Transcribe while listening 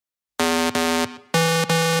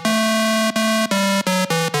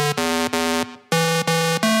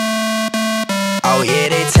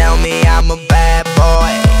I'm a bad boy.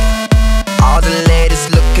 All the ladies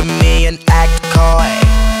look at me and act coy.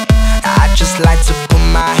 I just like to put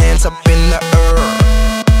my hands up in the air.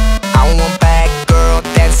 I want bad girl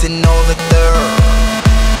dancing over there.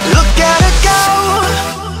 Look at her go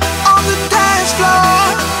on the dance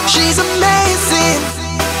floor. She's amazing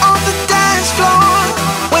on the dance floor.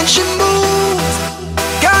 When she moves,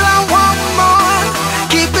 girl, I want more.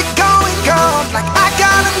 Keep it going, girl, like I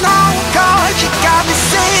gotta know, girl. You got me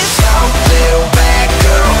saying, go, little bad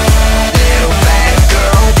girl, little bad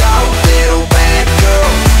girl, go, little bad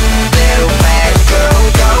girl, little bad girl,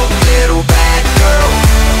 go, little bad girl,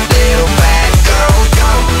 little bad girl,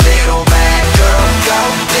 go, little bad girl, go,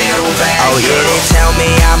 little bad girl. Oh yeah, they tell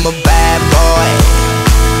me I'm a bad boy.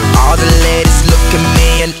 All the ladies look at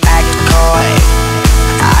me and act coy.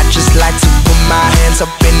 I just like to put my hands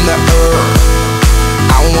up in the air.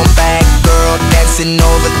 I want bad girl dancing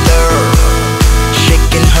over there,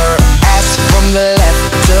 shaking her ass from the left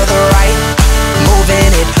to the right,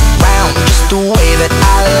 moving it round just the way that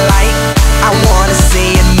I like. I wanna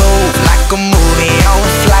see it move like a movie on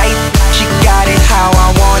flight. She got it how I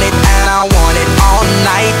want it, and I want it all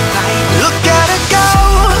night. Look at her go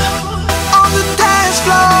on the dance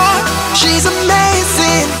floor. She's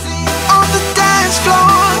amazing on the dance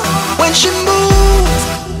floor. When she moves,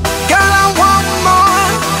 girl, I want more.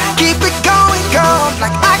 Keep it going, girl,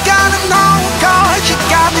 like I gotta know, girl. You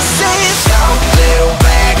got me saying, go, little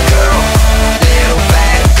bad girl, little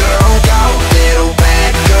bad girl, go, little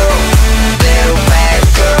bad girl, little bad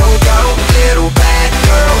girl, go, little bad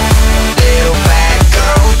girl, little bad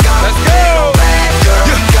girl, go, little bad girl,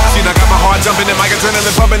 go. She done got my heart jumping and mic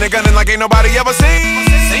adrenaline pumping and gunning like ain't nobody ever seen.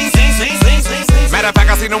 Matter of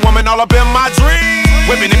fact, I seen a woman all up in my dream,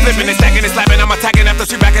 whipping and flipping and stacking and slapping. I'm attacking after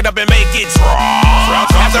she back it up and make it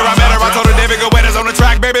drop. After I met her, I told her David Guetta's on the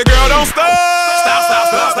track. Baby girl, don't stop.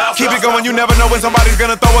 Keep it going, you never know when somebody's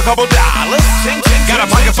gonna throw a couple dollars. Got a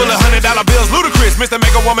pocket full of $100 bills, Ludacris, Mr.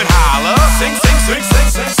 Make a Woman Holler.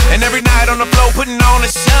 And every night on the floor putting on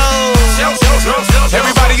a show.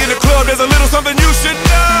 Everybody in the club, there's a little something you should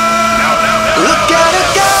know. Look at her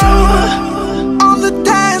go on the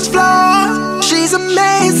dance floor. She's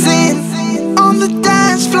amazing on the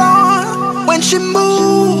dance floor. When she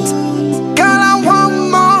moves,